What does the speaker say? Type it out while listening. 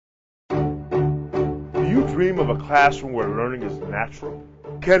you dream of a classroom where learning is natural?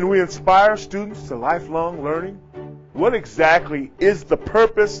 Can we inspire students to lifelong learning? What exactly is the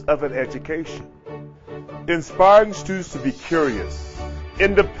purpose of an education? Inspiring students to be curious,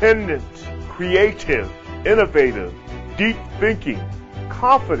 independent, creative, innovative, deep thinking,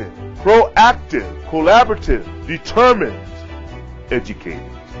 confident, proactive, collaborative, determined, educated.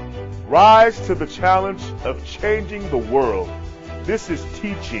 Rise to the challenge of changing the world. This is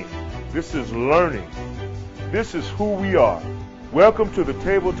teaching. This is learning. This is who we are. Welcome to the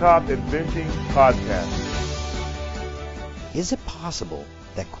Tabletop Inventing Podcast. Is it possible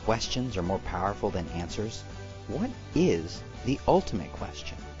that questions are more powerful than answers? What is the ultimate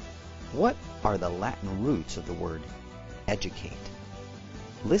question? What are the Latin roots of the word educate?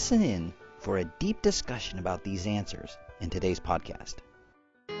 Listen in for a deep discussion about these answers in today's podcast.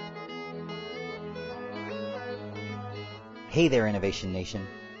 Hey there, Innovation Nation.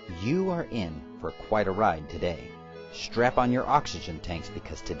 You are in for quite a ride today. Strap on your oxygen tanks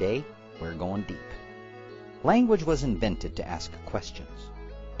because today we're going deep. Language was invented to ask questions.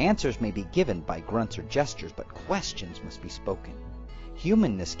 Answers may be given by grunts or gestures, but questions must be spoken.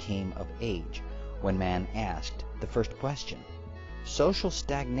 Humanness came of age when man asked the first question. Social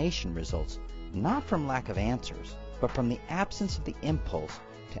stagnation results not from lack of answers, but from the absence of the impulse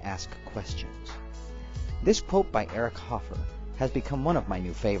to ask questions. This quote by Eric Hoffer has become one of my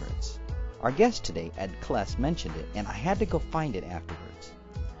new favorites. Our guest today, Ed Kless, mentioned it, and I had to go find it afterwards.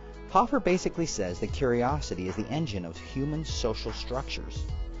 Hoffer basically says that curiosity is the engine of human social structures.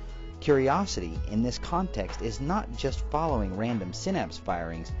 Curiosity, in this context, is not just following random synapse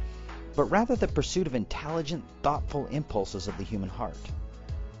firings, but rather the pursuit of intelligent, thoughtful impulses of the human heart.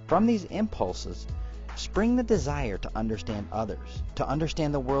 From these impulses spring the desire to understand others, to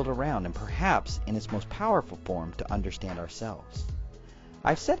understand the world around, and perhaps, in its most powerful form, to understand ourselves.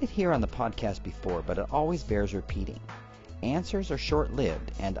 I've said it here on the podcast before, but it always bears repeating. Answers are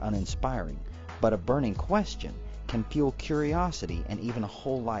short-lived and uninspiring, but a burning question can fuel curiosity and even a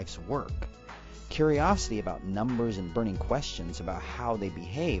whole life's work. Curiosity about numbers and burning questions about how they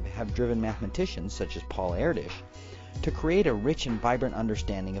behave have driven mathematicians such as Paul Erdős to create a rich and vibrant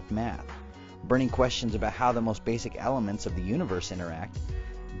understanding of math. Burning questions about how the most basic elements of the universe interact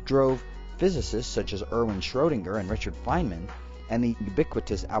drove physicists such as Erwin Schrödinger and Richard Feynman and the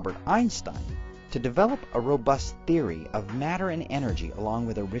ubiquitous Albert Einstein to develop a robust theory of matter and energy along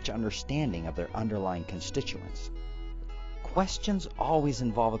with a rich understanding of their underlying constituents. Questions always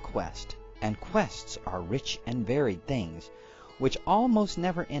involve a quest, and quests are rich and varied things which almost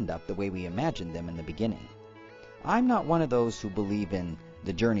never end up the way we imagined them in the beginning. I'm not one of those who believe in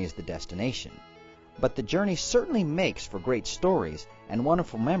the journey is the destination, but the journey certainly makes for great stories and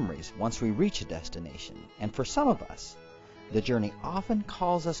wonderful memories once we reach a destination, and for some of us, the journey often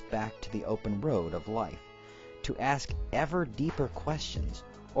calls us back to the open road of life, to ask ever deeper questions,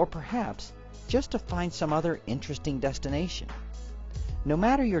 or perhaps just to find some other interesting destination. No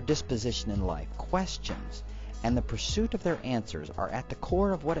matter your disposition in life, questions and the pursuit of their answers are at the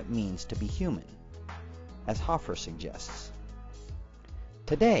core of what it means to be human, as Hoffer suggests.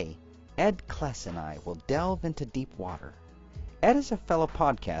 Today, Ed Kless and I will delve into deep water. Ed is a fellow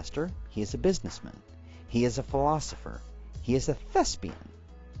podcaster. He is a businessman. He is a philosopher. He is a thespian.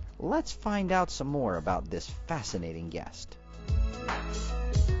 Let's find out some more about this fascinating guest.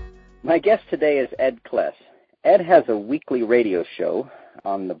 My guest today is Ed Kless. Ed has a weekly radio show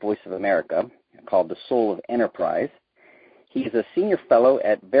on the Voice of America called The Soul of Enterprise. He's a senior fellow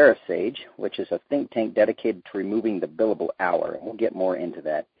at VeraSage, which is a think tank dedicated to removing the billable hour. We'll get more into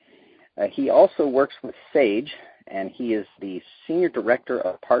that. He also works with Sage, and he is the Senior Director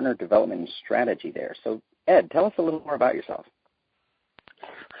of Partner Development and Strategy there. So, Ed, tell us a little more about yourself.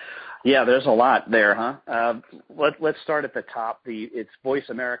 Yeah, there's a lot there, huh? Let's start at the top. It's Voice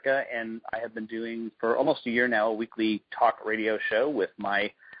America, and I have been doing for almost a year now a weekly talk radio show with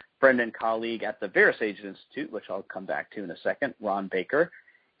my friend and colleague at the VeraSage Institute, which I'll come back to in a second, Ron Baker.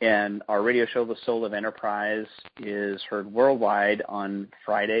 And our radio show, The Soul of Enterprise, is heard worldwide on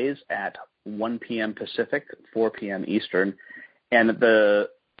Fridays at 1 p.m. Pacific, 4 p.m. Eastern. And the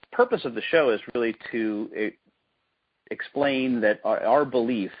purpose of the show is really to explain that our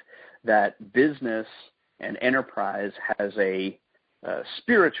belief that business and enterprise has a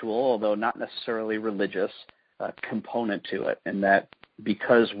spiritual, although not necessarily religious, component to it, and that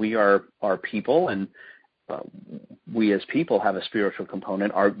because we are people and we as people have a spiritual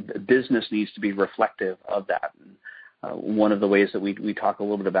component, our business needs to be reflective of that. One of the ways that we talk a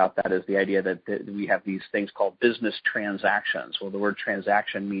little bit about that is the idea that we have these things called business transactions. Well, the word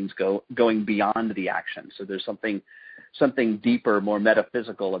transaction means going beyond the action. So there's something deeper, more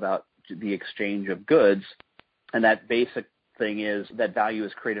metaphysical about the exchange of goods. And that basic thing is that value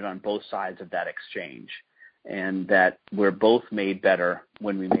is created on both sides of that exchange, and that we're both made better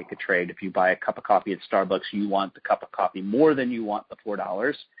when we make a trade. If you buy a cup of coffee at Starbucks, you want the cup of coffee more than you want the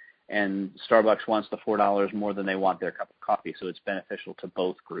 $4, and Starbucks wants the $4 more than they want their cup of coffee. So it's beneficial to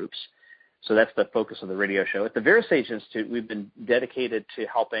both groups. So that's the focus of the radio show. At the VeraSage Institute, we've been dedicated to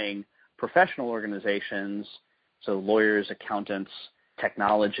helping professional organizations, so lawyers, accountants,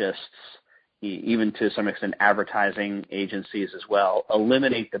 technologists, even to some extent advertising agencies as well,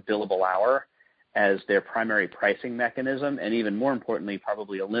 eliminate the billable hour as their primary pricing mechanism, and even more importantly,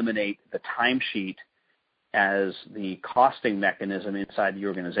 probably eliminate the timesheet as the costing mechanism inside the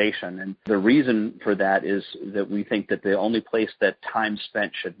organization. And the reason for that is that we think that the only place that time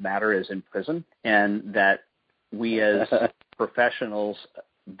spent should matter is in prison, and that we as professionals,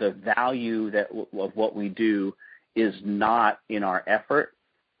 the value of what we do is not in our effort,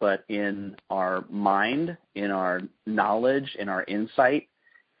 but in our mind, in our knowledge, in our insight,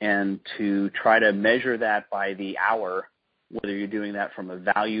 and to try to measure that by the hour, whether you're doing that from a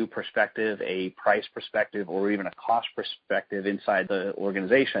value perspective, a price perspective, or even a cost perspective inside the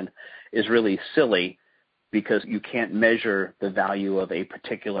organization, is really silly, because you can't measure the value of a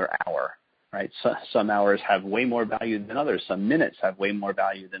particular hour, right? So, some hours have way more value than others. Some minutes have way more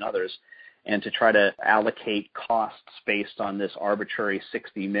value than others. And to try to allocate costs based on this arbitrary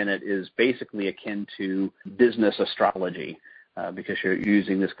 60-minute is basically akin to business astrology, because you're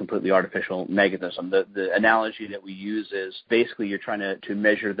using this completely artificial mechanism. The analogy that we use is basically you're trying to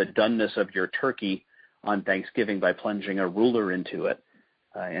measure the doneness of your turkey on Thanksgiving by plunging a ruler into it,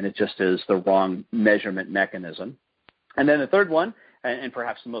 and it just is the wrong measurement mechanism. And then the third one, and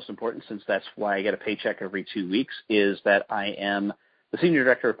perhaps the most important, since that's why I get a paycheck every 2 weeks, is that I am the Senior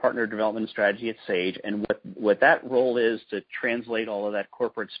Director of Partner Development and Strategy at Sage. And what that role is, to translate all of that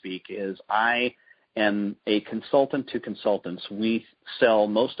corporate speak, is I am a consultant to consultants. We sell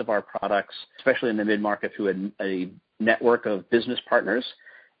most of our products, especially in the mid-market, through a network of business partners.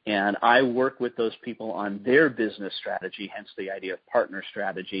 And I work with those people on their business strategy, hence the idea of partner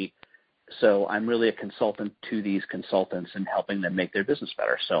strategy. So I'm really a consultant to these consultants and helping them make their business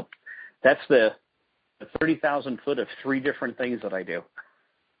better. So that's the 30,000 foot of three different things that I do.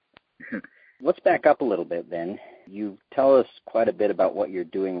 Let's back up a little bit then. You tell us quite a bit about what you're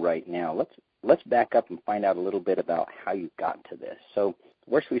doing right now. Let's back up and find out a little bit about how you got to this. So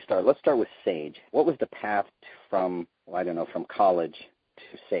where should we start? Let's start with Sage. What was the path from college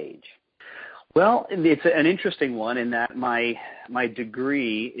to Sage? Well, it's an interesting one in that my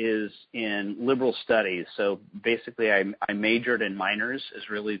degree is in liberal studies. So basically I majored in minors is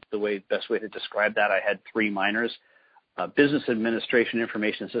really the best way to describe that. I had three minors, business administration,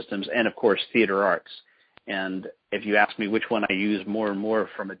 information systems, and of course theater arts. And if you ask me which one I use more and more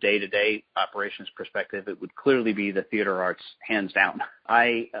from a day-to-day operations perspective, it would clearly be the theater arts, hands down.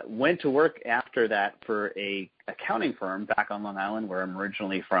 I went to work after that for a accounting firm back on Long Island, where I'm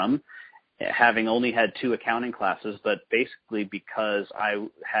originally from, having only had 2 accounting classes, but basically because I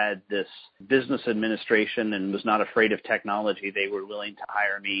had this business administration and was not afraid of technology, they were willing to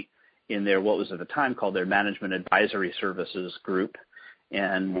hire me in their, what was at the time called their management advisory services group,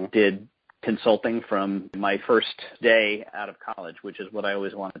 and did consulting from my first day out of college, which is what I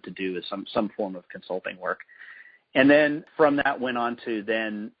always wanted to do, is some form of consulting work. And then from that went on to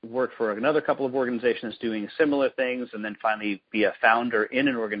then work for another couple of organizations doing similar things, and then finally be a founder in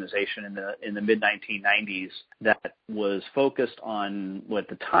an organization in the mid-1990s that was focused on what at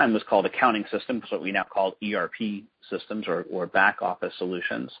the time was called accounting systems, what we now call ERP systems or back office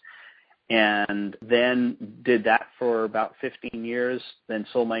solutions. And then did that for about 15 years, then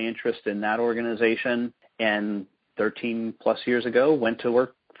sold my interest in that organization, and 13 plus years ago went to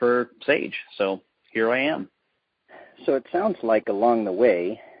work for Sage. So here I am. So it sounds like along the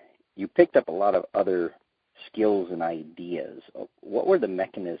way, you picked up a lot of other skills and ideas. What were the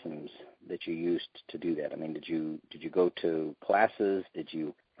mechanisms that you used to do that? I mean, did you go to classes? Did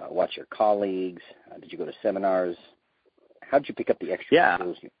you watch your colleagues? Did you go to seminars? How did you pick up the extra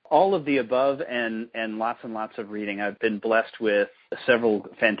skills? All of the above, and lots of reading. I've been blessed with several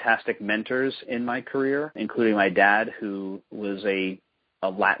fantastic mentors in my career, including my dad, who was a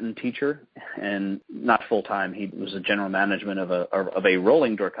Latin teacher, and not full-time. He was a general management of a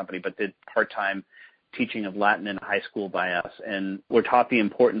rolling door company, but did part-time teaching of Latin in high school by us. And we're taught the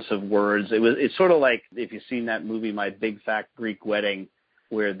importance of words. It's sort of like, if you've seen that movie, My Big Fat Greek Wedding,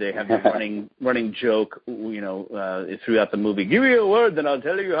 where they have the running joke, throughout the movie, give me a word, then I'll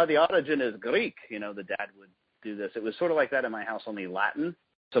tell you how the origin is Greek. The dad would do this. It was sort of like that in my house, only Latin.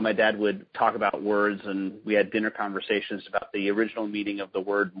 So my dad would talk about words, and we had dinner conversations about the original meaning of the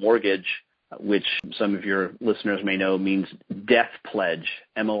word mortgage, which some of your listeners may know means death pledge.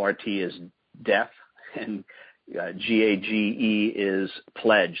 M-O-R-T is death, and G-A-G-E is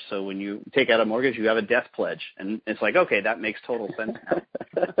pledge. So when you take out a mortgage, you have a death pledge. And it's like, okay, that makes total sense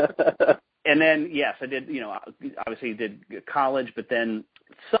now. And then, yes, I did, obviously did college, but then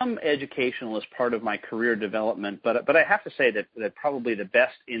some educational as part of my career development. But I have to say that probably the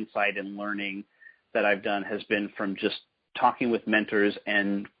best insight in learning that I've done has been from just talking with mentors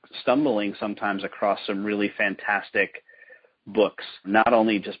and stumbling sometimes across some really fantastic books, not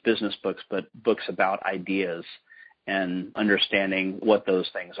only just business books, but books about ideas and understanding what those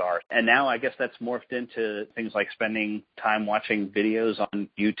things are. And now I guess that's morphed into things like spending time watching videos on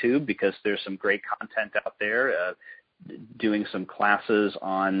YouTube, because there's some great content out there, doing some classes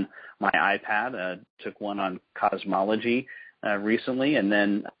on my iPad, took one on cosmology recently, and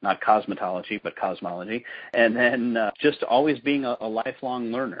then not cosmetology, but cosmology, and then just always being a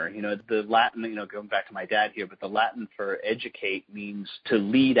lifelong learner. The Latin, going back to my dad here, but the Latin for educate means to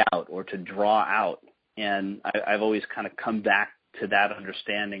lead out or to draw out. And I've always kind of come back to that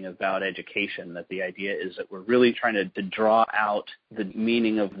understanding about education, that the idea is that we're really trying to draw out the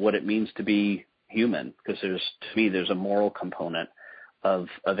meaning of what it means to be human, because to me, there's a moral component of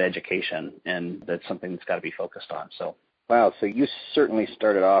education, and that's something that's got to be focused on. So. Wow, so you certainly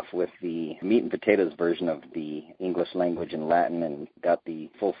started off with the meat and potatoes version of the English language and Latin and got the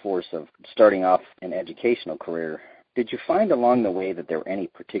full force of starting off an educational career. Did you find along the way that there were any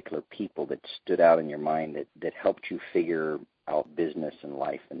particular people that stood out in your mind that helped you figure out business and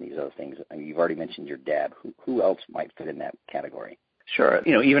life and these other things? I mean, you've already mentioned your dad. Who else might fit in that category? Sure.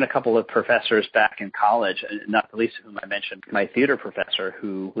 Even a couple of professors back in college, not the least of whom I mentioned, my theater professor,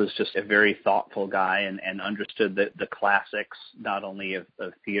 who was just a very thoughtful guy and understood the classics, not only of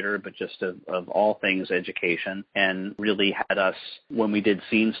theater, but just of all things education, and really had us, when we did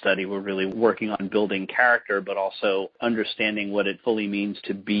scene study, we're really working on building character, but also understanding what it fully means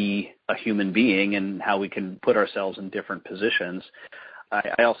to be a human being and how we can put ourselves in different positions.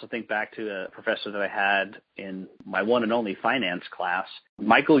 I also think back to a professor that I had in my one and only finance class.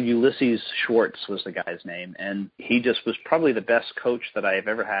 Michael Ulysses Schwartz was the guy's name, and he just was probably the best coach that I have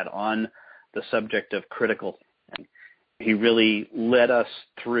ever had on the subject of critical thinking. He really led us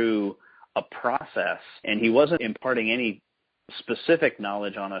through a process, and he wasn't imparting any specific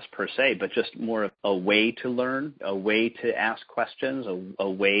knowledge on us per se, but just more of a way to learn, a way to ask questions, a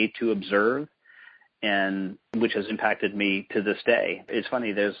way to observe, and which has impacted me to this day. It's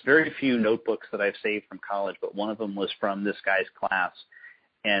funny, there's very few notebooks that I've saved from college, but one of them was from this guy's class.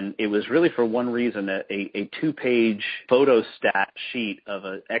 And it was really for one reason, a 2-page photo stat sheet of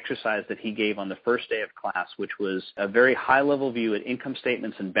an exercise that he gave on the first day of class, which was a very high-level view at income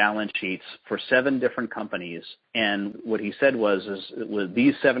statements and balance sheets for 7 different companies. And what he said was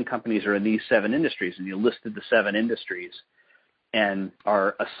these 7 companies are in these 7 industries, and he listed the 7 industries. And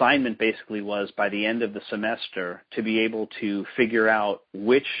our assignment basically was, by the end of the semester, to be able to figure out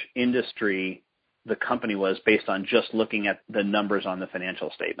which industry the company was based on just looking at the numbers on the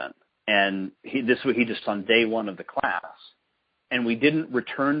financial statement. And he just on day 1 of the class. And we didn't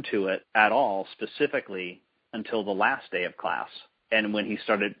return to it at all specifically until the last day of class. And when he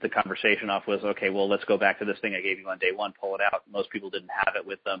started the conversation off was, okay, well, let's go back to this thing I gave you on day 1, pull it out. Most people didn't have it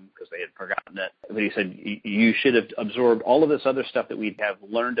with them because they had forgotten it. But he said, you should have absorbed all of this other stuff that we have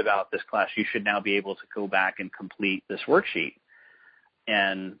learned about this class. You should now be able to go back and complete this worksheet.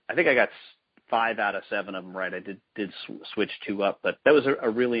 And I think I got 5 out of 7 of them right. I did switch 2 up, but that was a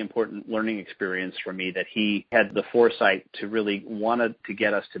really important learning experience for me, that he had the foresight to really wanted to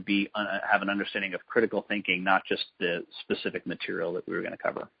get us to have an understanding of critical thinking, not just the specific material that we were going to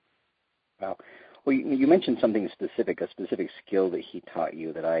cover. Wow. Well, you mentioned something specific, a specific skill that he taught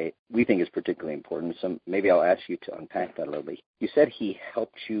you that we think is particularly important. So maybe I'll ask you to unpack that a little bit. You said he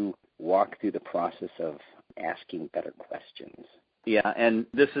helped you walk through the process of asking better questions. Yeah, and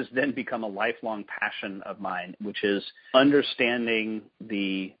this has then become a lifelong passion of mine, which is understanding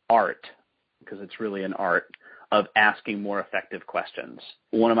the art, because it's really an art, of asking more effective questions.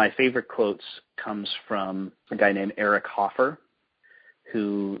 One of my favorite quotes comes from a guy named Eric Hoffer,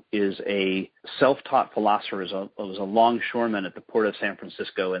 who is a self-taught philosopher, was a longshoreman at the port of San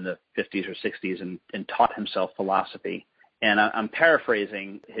Francisco in the 50s or 60s and taught himself philosophy. And I'm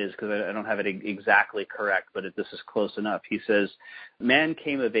paraphrasing his because I don't have it exactly correct, but this is close enough. He says, man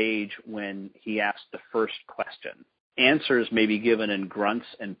came of age when he asked the first question. Answers may be given in grunts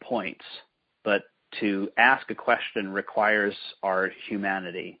and points, but to ask a question requires our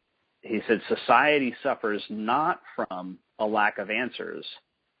humanity. He said, society suffers not from a lack of answers,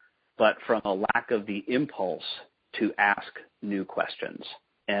 but from a lack of the impulse to ask new questions.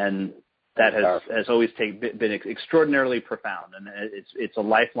 And that has always been extraordinarily profound. And it's a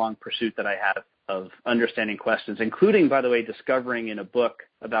lifelong pursuit that I have of understanding questions, including, by the way, discovering in a book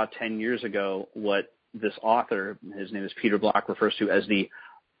about 10 years ago what this author, his name is Peter Block, refers to as the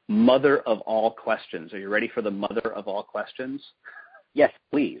mother of all questions. Are you ready for the mother of all questions? Yes,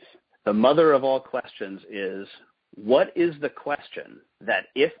 please. The mother of all questions is, what is the question that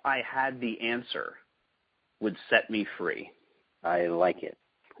if I had the answer would set me free? I like it.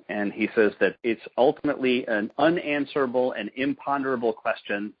 And he says that it's ultimately an unanswerable and imponderable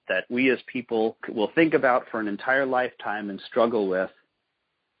question that we as people will think about for an entire lifetime and struggle with,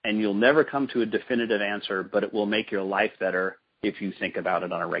 and you'll never come to a definitive answer, but it will make your life better if you think about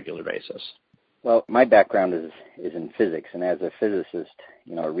it on a regular basis. Well, my background is in physics, and as a physicist,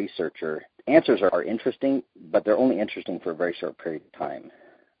 a researcher, answers are interesting, but they're only interesting for a very short period of time.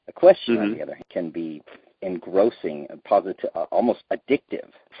 A question, on the other hand, can be engrossing, positive, almost addictive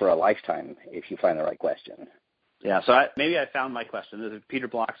for a lifetime if you find the right question. Yeah, so maybe I found my question. This is Peter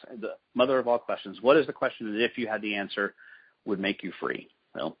Block's the mother of all questions. What is the question that if you had the answer would make you free?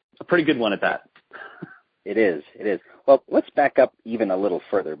 Well, a pretty good one at that. It is. Well, let's back up even a little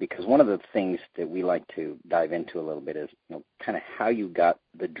further, because one of the things that we like to dive into a little bit is, kind of how you got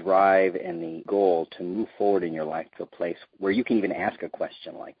the drive and the goal to move forward in your life to a place where you can even ask a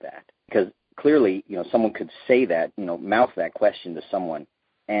question like that. Because clearly, someone could say that, mouth that question to someone,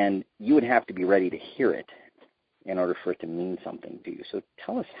 and you would have to be ready to hear it in order for it to mean something to you. So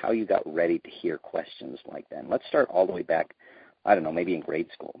tell us how you got ready to hear questions like that. And let's start all the way back, I don't know, maybe in grade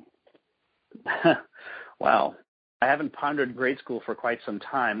school. Wow. I haven't pondered grade school for quite some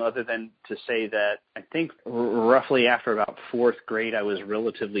time, other than to say that I think roughly after about fourth grade, I was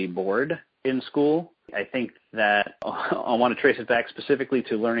relatively bored in school. I think that I want to trace it back specifically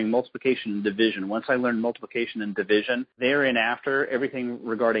to learning multiplication and division. Once I learned multiplication and division, thereafter, everything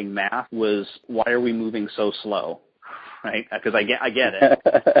regarding math was, why are we moving so slow? Right? Because I get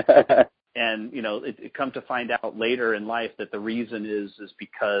it. And, it come to find out later in life that the reason is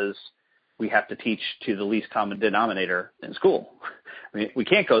because we have to teach to the least common denominator in school. I mean, we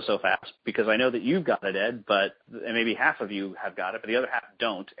can't go so fast because I know that you've got it, Ed, and maybe half of you have got it, but the other half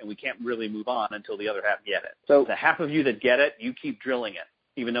don't, and we can't really move on until the other half get it. So the half of you that get it, you keep drilling it,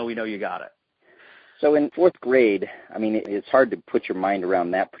 even though we know you got it. So in fourth grade, it's hard to put your mind around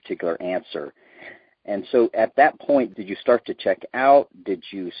that particular answer. And so at that point, did you start to check out? Did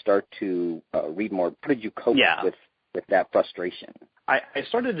you start to read more? How did you cope with that frustration? I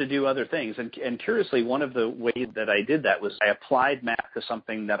started to do other things, and curiously, one of the ways that I did that was I applied math to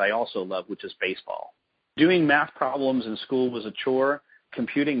something that I also love, which is baseball. Doing math problems in school was a chore.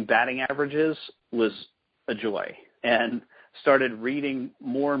 Computing batting averages was a joy, and started reading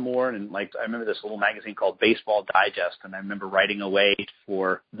more and more. And I remember this little magazine called Baseball Digest, and I remember writing away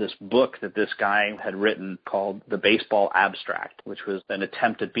for this book that this guy had written called The Baseball Abstract, which was an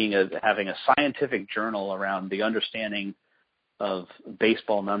attempt at having a scientific journal around the understanding of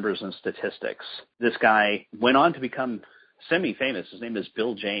baseball numbers and statistics. This guy went on to become semi-famous. His name is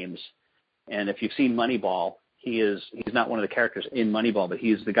Bill James. And if you've seen Moneyball, he's not one of the characters in Moneyball, but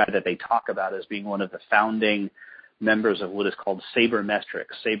he's the guy that they talk about as being one of the founding members of what is called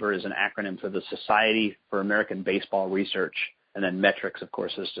sabermetrics. Saber is an acronym for the Society for American Baseball Research. And then metrics, of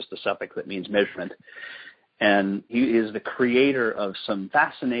course, is just a suffix that means measurement. And he is the creator of some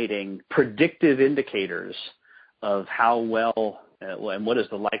fascinating predictive indicators of how well and what is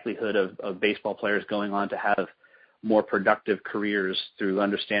the likelihood of baseball players going on to have more productive careers through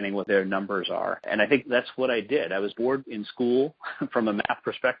understanding what their numbers are. And I think that's what I did. I was bored in school from a math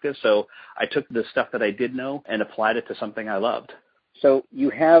perspective, so I took the stuff that I did know and applied it to something I loved. So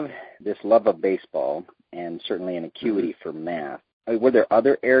you have this love of baseball and certainly an acuity for math. Were there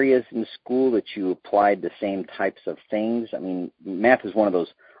other areas in school that you applied the same types of things? Math is one of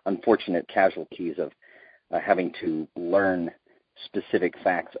those unfortunate casualties of having to learn specific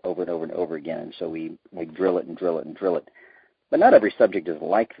facts over and over and over again, and so we drill it and drill it and drill it. But not every subject is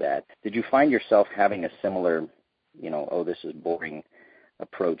like that. Did you find yourself having a similar, this is boring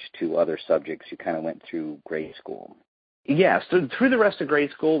approach to other subjects you kind of went through grade school? Yes, through the rest of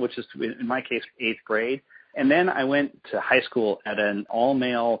grade school, which is, in my case, 8th grade. And then I went to high school at an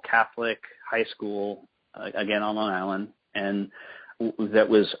all-male Catholic high school, again on Long Island, and that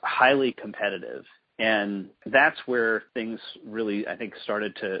was highly competitive. And that's where things really, I think,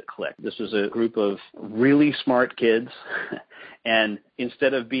 started to click. This was a group of really smart kids. And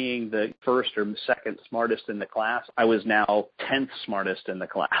instead of being the first or second smartest in the class, I was now 10th smartest in the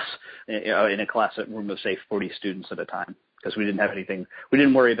class, in a class room of, say, 40 students at a time. because we didn't have anything. We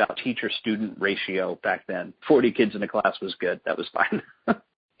didn't worry about teacher-student ratio back then. 40 kids in a class was good. That was fine.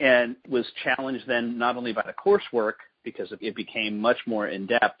 And was challenged then not only by the coursework, because it became much more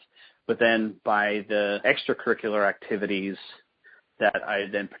in-depth, but then by the extracurricular activities that I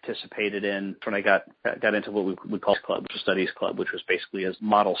then participated in when I got into what we call club, studies club, which was basically a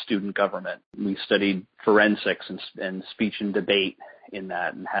model student government. We studied forensics and speech and debate in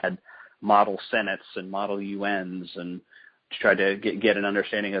that, and had model senates and model UNs, and tried to get an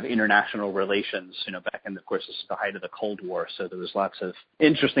understanding of international relations. Back in, of course, this is the height of the Cold War, so there was lots of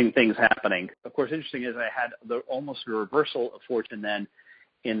interesting things happening. Of course, interesting is I had almost a reversal of fortune then,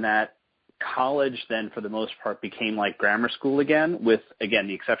 in that college then for the most part became like grammar school again, with, again,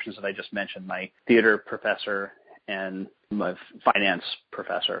 the exceptions that I just mentioned, my theater professor and my finance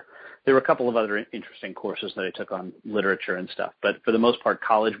professor. There were a couple of other interesting courses that I took on literature and stuff, but for the most part,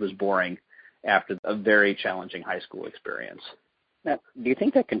 college was boring after a very challenging high school experience. Now, do you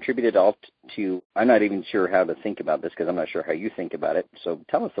think that contributed all to, I'm not even sure how to think about this because I'm not sure how you think about it, so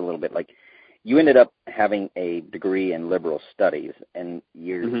tell us a little bit, like, you ended up having a degree in liberal studies, and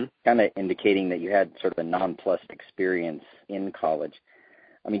you're kind of indicating that you had sort of a nonplussed experience in college.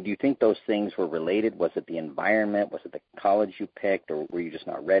 I mean, do you think those things were related? Was it the environment? Was it the college you picked, or were you just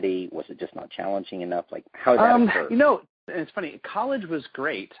not ready? Was it just not challenging enough? Like, how did that occur? It's funny. College was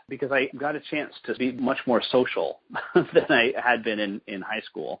great because I got a chance to be much more social than I had been in high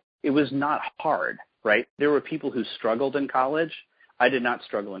school. It was not hard, right? There were people who struggled in college. I did not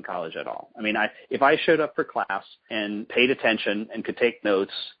struggle in college at all. I mean, if I showed up for class and paid attention and could take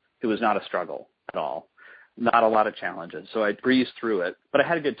notes, it was not a struggle at all. Not a lot of challenges. So I breezed through it, but I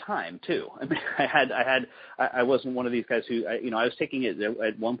had a good time too. I mean, I wasn't one of these guys who, I was taking it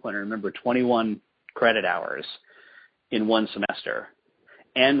at one point, I remember 21 credit hours in one semester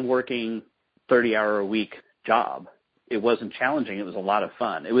and working 30-hour-a-week job. It wasn't challenging. It was a lot of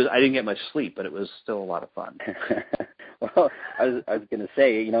fun. I didn't get much sleep, but it was still a lot of fun. Well, I was going to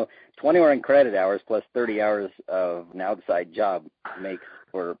say, 21 credit hours plus 30 hours of an outside job makes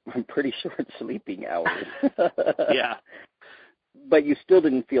for pretty short sleeping hours. Yeah. But you still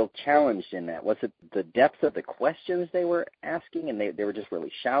didn't feel challenged in that. Was it the depth of the questions they were asking, and they were just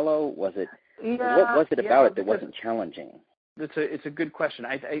really shallow? Was it? Yeah, what was it about it that wasn't challenging? It's a good question.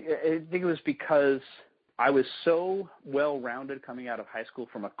 I think it was because I was so well-rounded coming out of high school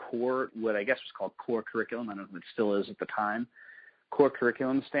from a core, what I guess was called core curriculum. I don't know if it still is at the time, core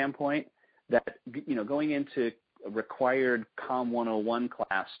curriculum standpoint, that, going into a required COM 101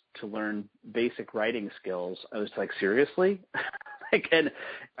 class to learn basic writing skills, I was like, seriously? And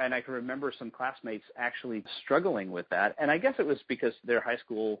I can remember some classmates actually struggling with that. And I guess it was because their high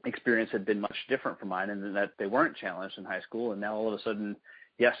school experience had been much different from mine, and that they weren't challenged in high school. And now all of a sudden,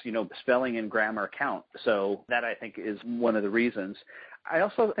 yes, spelling and grammar count. So that, I think, is one of the reasons. I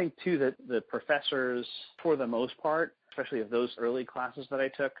also think, too, that the professors, for the most part, especially of those early classes that I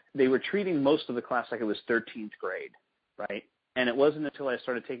took, they were treating most of the class like it was 13th grade, right? And it wasn't until I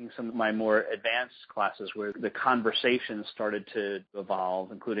started taking some of my more advanced classes where the conversation started to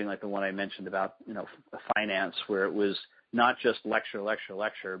evolve, including like the one I mentioned about, finance, where it was not just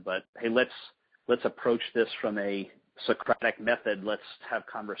lecture, but, hey, let's approach this from a Socratic method. Let's have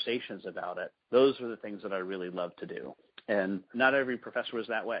conversations about it. Those were the things that I really loved to do. And not every professor was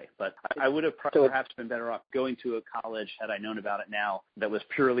that way, but I would have perhaps been better off going to a college, had I known about it now, that was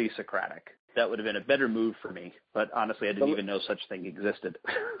purely Socratic. That would have been a better move for me. But honestly, I didn't even know such thing existed.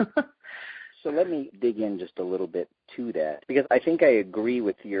 So let me dig in just a little bit to that, because I think I agree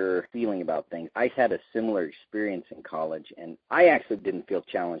with your feeling about things. I had a similar experience in college, and I actually didn't feel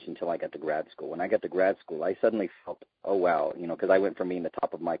challenged until I got to grad school. When I got to grad school, I suddenly felt, oh, wow, because I went from being the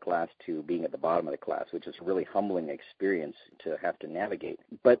top of my class to being at the bottom of the class, which is a really humbling experience to have to navigate.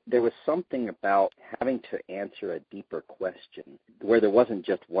 But there was something about having to answer a deeper question where there wasn't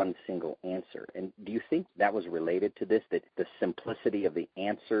just one single answer. And do you think that was related to this, that the simplicity of the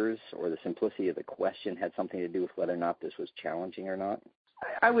answers or the simplicity of the question had something to do with whether or not this was challenging or not?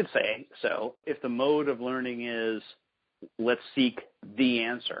 I would say so. If the mode of learning is let's seek the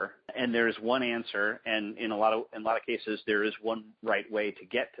answer, and there's one answer, and in a lot of cases there is one right way to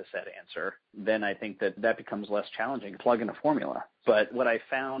get to said answer, then I think that becomes less challenging. Plug in a formula. But what I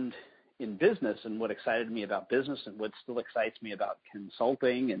found in business, and what excited me about business, and what still excites me about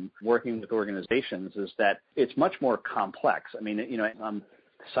consulting and working with organizations, is that it's much more complex. I mean, I'm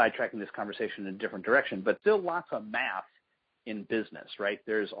sidetracking this conversation in a different direction, but still lots of math in business, right?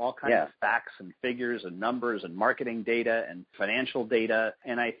 There's all kinds of facts and figures and numbers and marketing data and financial data.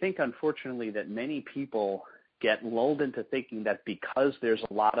 And I think, unfortunately, that many people get lulled into thinking that because there's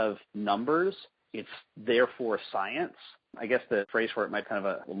a lot of numbers, it's therefore science. I guess the phrase for it might kind of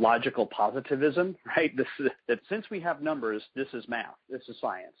a logical positivism, right? That since we have numbers, this is math, this is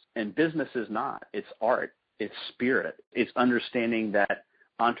science. And business is not. It's art, it's spirit. It's understanding that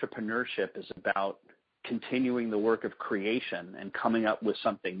entrepreneurship is about continuing the work of creation and coming up with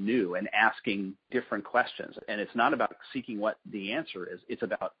something new and asking different questions. And it's not about seeking what the answer is. It's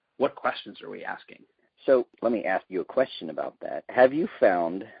about what questions are we asking. So let me ask you a question about that. Have you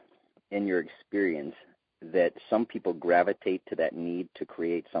found in your experience that some people gravitate to that need to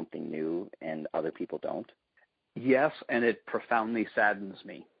create something new and other people don't? Yes, and it profoundly saddens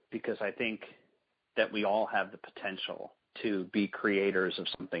me because I think that we all have the potential to be creators of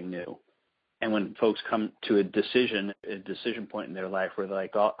something new. And when folks come to a decision point in their life where they're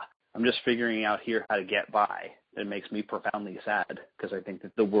like, oh, I'm just figuring out here how to get by, it makes me profoundly sad because I think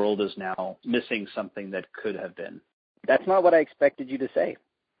that the world is now missing something that could have been. That's not what I expected you to say,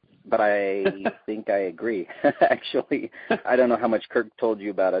 but I think I agree. Actually, I don't know how much Kirk told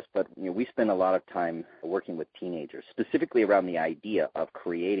you about us, but we spend a lot of time working with teenagers, specifically around the idea of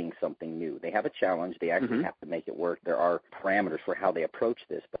creating something new. They have a challenge. They actually have to make it work. There are parameters for how they approach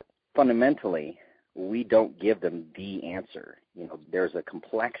this, but fundamentally, we don't give them the answer. There's a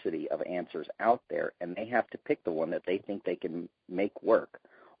complexity of answers out there, and they have to pick the one that they think they can make work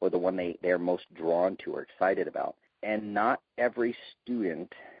or the one they're most drawn to or excited about. And not every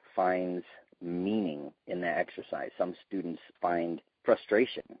student finds meaning in that exercise. Some students find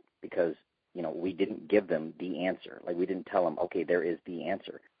frustration because, we didn't give them the answer. Like we didn't tell them, okay, there is the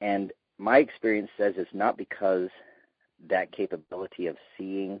answer. And my experience says it's not because that capability of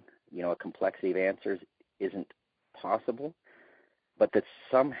seeing a complexity of answers isn't possible, but that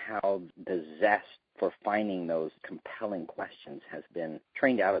somehow the zest for finding those compelling questions has been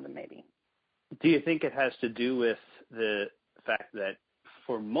trained out of them maybe. Do you think it has to do with the fact that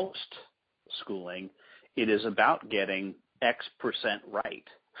for most schooling, it is about getting X% right,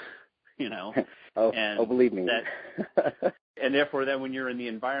 believe me. And therefore then when you're in the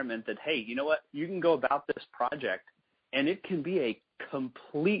environment that, hey, you know what, you can go about this project and it can be a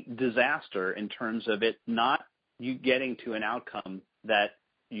complete disaster in terms of it not you getting to an outcome that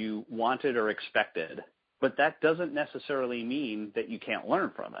you wanted or expected. But that doesn't necessarily mean that you can't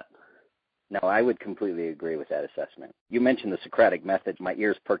learn from it. No, I would completely agree with that assessment. You mentioned the Socratic method. My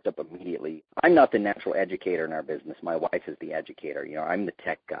ears perked up immediately. I'm not the natural educator in our business. My wife is the educator. I'm the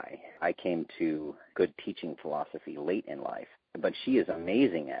tech guy. I came to good teaching philosophy late in life, but she is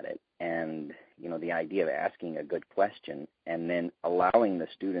amazing at it. And, the idea of asking a good question and then allowing the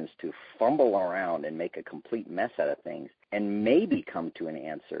students to fumble around and make a complete mess out of things and maybe come to an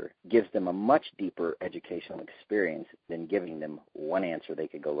answer gives them a much deeper educational experience than giving them one answer they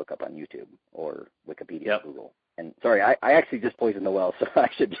could go look up on YouTube or Wikipedia or Google. And sorry, I actually just poisoned the well, so I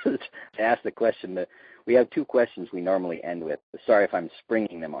should just ask the question. We have two questions we normally end with. Sorry if I'm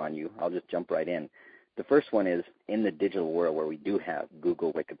springing them on you. I'll just jump right in. The first one is, in the digital world where we do have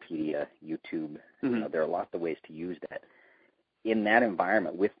Google, Wikipedia, YouTube, there are lots of ways to use that. In that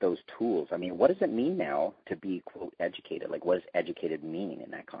environment with those tools, what does it mean now to be, quote, educated? Like, what does educated mean in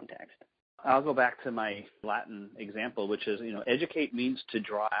that context? I'll go back to my Latin example, which is, educate means to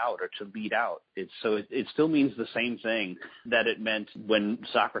draw out or to lead out. It still means the same thing that it meant when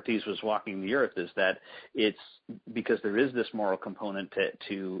Socrates was walking the earth, is that it's because there is this moral component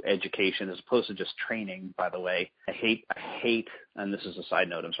to education as opposed to just training, by the way. I hate, and this is a side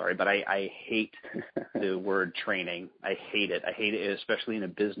note, I'm sorry, but I hate the word training. I hate it. I hate it, especially in a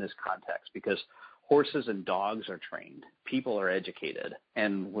business context, because horses and dogs are trained. People are educated.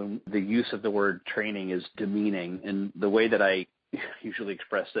 And when the use of the word training is demeaning, and the way that I usually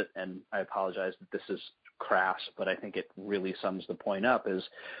express it, and I apologize that this is crass, but I think it really sums the point up, is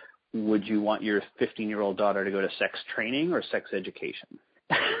would you want your 15-year-old daughter to go to sex training or sex education?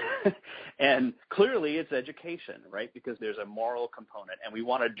 And clearly it's education, right? Because there's a moral component, and we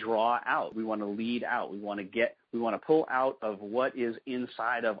want to draw out, we want to lead out, we want to pull out of what is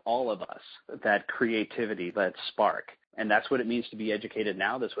inside of all of us, that creativity, that spark. And that's what it means to be educated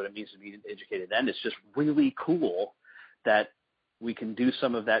now. That's what it means to be educated then. It's just really cool that we can do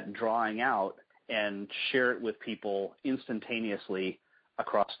some of that drawing out and share it with people instantaneously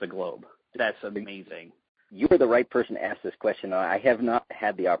across the globe. That's amazing. You were the right person to ask this question. I have not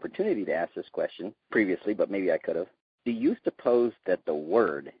had the opportunity to ask this question previously, but maybe I could have. Do you suppose that the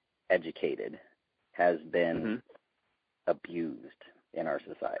word educated has been abused in our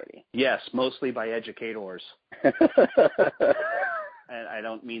society? Yes, mostly by educators. And I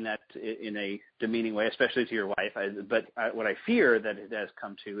don't mean that in a demeaning way, especially to your wife. But what I fear that it has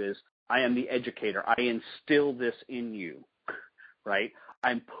come to is, I am the educator. I instill this in you, right?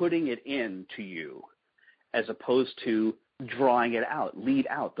 I'm putting it into you, as opposed to drawing it out, lead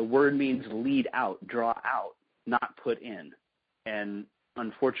out. The word means lead out, draw out, not put in. And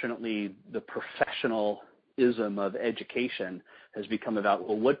unfortunately, the professionalism of education has become about,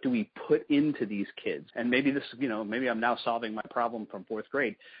 well, what do we put into these kids? And maybe this, maybe I'm now solving my problem from fourth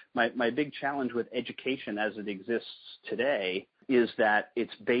grade. My big challenge with education as it exists today is that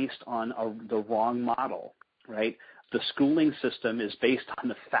it's based on the wrong model, right? The schooling system is based on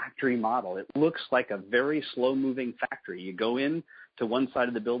the factory model. It looks like a very slow-moving factory. You go in to one side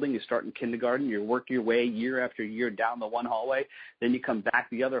of the building, you start in kindergarten, you work your way year after year down the one hallway, then you come back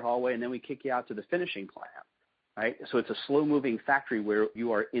the other hallway, and then we kick you out to the finishing plant, right? So it's a slow-moving factory where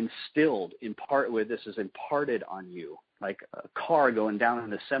you are instilled, where this is imparted on you, like a car going down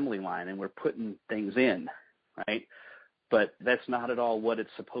an assembly line, and we're putting things in, right? But that's not at all what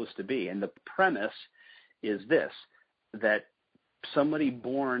it's supposed to be. And the premise is this, that somebody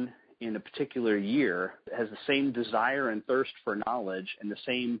born in a particular year has the same desire and thirst for knowledge and the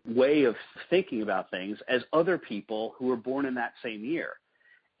same way of thinking about things as other people who were born in that same year.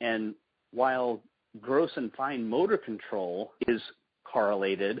 And while gross and fine motor control is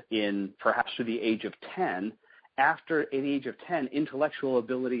correlated in perhaps to the age of 10, after the age of 10, intellectual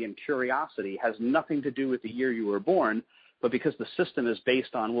ability and curiosity has nothing to do with the year you were born, but because the system is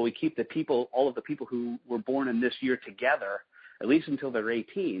based on, well, we keep all of the people who were born in this year together, at least until they're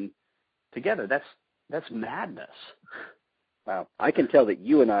 18, together. That's madness. Wow. I can tell that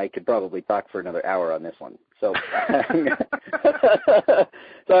you and I could probably talk for another hour on this one. So, I'm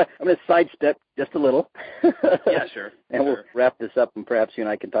going to sidestep just a little. Yeah, sure. And we'll wrap this up, and perhaps you and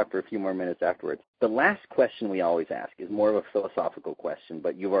I can talk for a few more minutes afterwards. The last question we always ask is more of a philosophical question,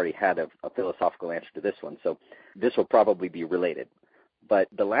 but you've already had a philosophical answer to this one, so this will probably be related. But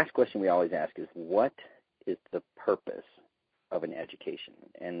the last question we always ask is, what is the purpose of an education?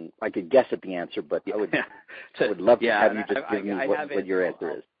 And I could guess at the answer, but I would love to have you just give me what your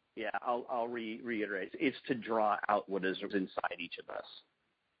answer is. Yeah, I'll reiterate. It's to draw out what is inside each of us,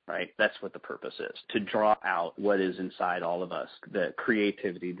 right? That's what the purpose is, to draw out what is inside all of us, the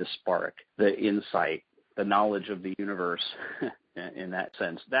creativity, the spark, the insight, the knowledge of the universe in that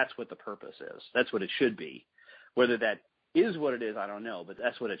sense. That's what the purpose is. That's what it should be. Whether that is what it is, I don't know, but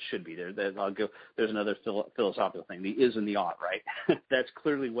that's what it should be. There's another philosophical thing, the is and the ought, right? That's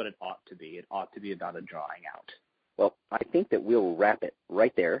clearly what it ought to be. It ought to be about a drawing out. Well, I think that we'll wrap it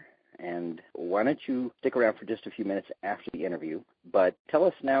right there. And why don't you stick around for just a few minutes after the interview, but tell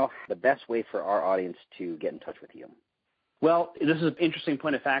us now the best way for our audience to get in touch with you. Well, this is an interesting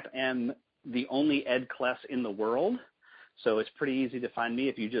point of fact. I'm the only Ed Kless in the world, so it's pretty easy to find me.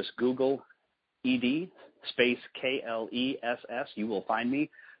 If you just Google ED space KLESS, you will find me.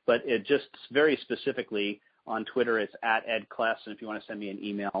 But it just very specifically on Twitter, it's at Ed Kless. And if you want to send me an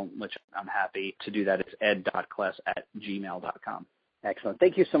email, which I'm happy to do that, it's ed.kless@gmail.com. Excellent.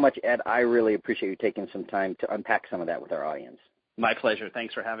 Thank you so much, Ed. I really appreciate you taking some time to unpack some of that with our audience. My pleasure.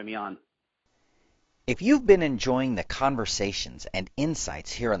 Thanks for having me on. If you've been enjoying the conversations and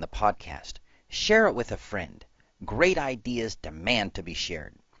insights here on the podcast, share it with a friend. Great ideas demand to be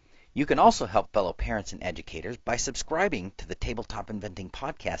shared. You can also help fellow parents and educators by subscribing to the Tabletop Inventing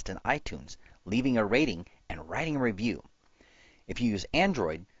Podcast in iTunes, leaving a rating, and writing a review. If you use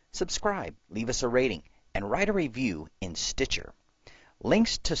Android, subscribe, leave us a rating, and write a review in Stitcher.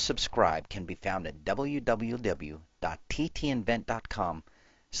 Links to subscribe can be found at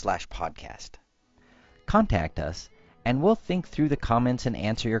www.ttinvent.com/podcast. Contact us, and we'll think through the comments and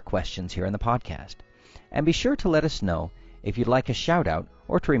answer your questions here in the podcast. And be sure to let us know if you'd like a shout-out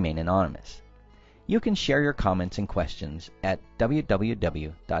or to remain anonymous. You can share your comments and questions at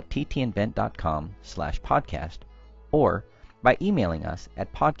www.ttinvent.com/podcast or by emailing us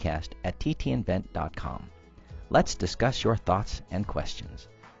at podcast@ttinvent.com. Let's discuss your thoughts and questions.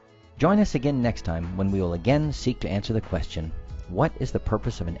 Join us again next time when we will again seek to answer the question, what is the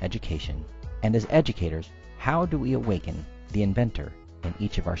purpose of an education? And as educators, how do we awaken the inventor in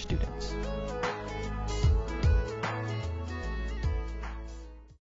each of our students?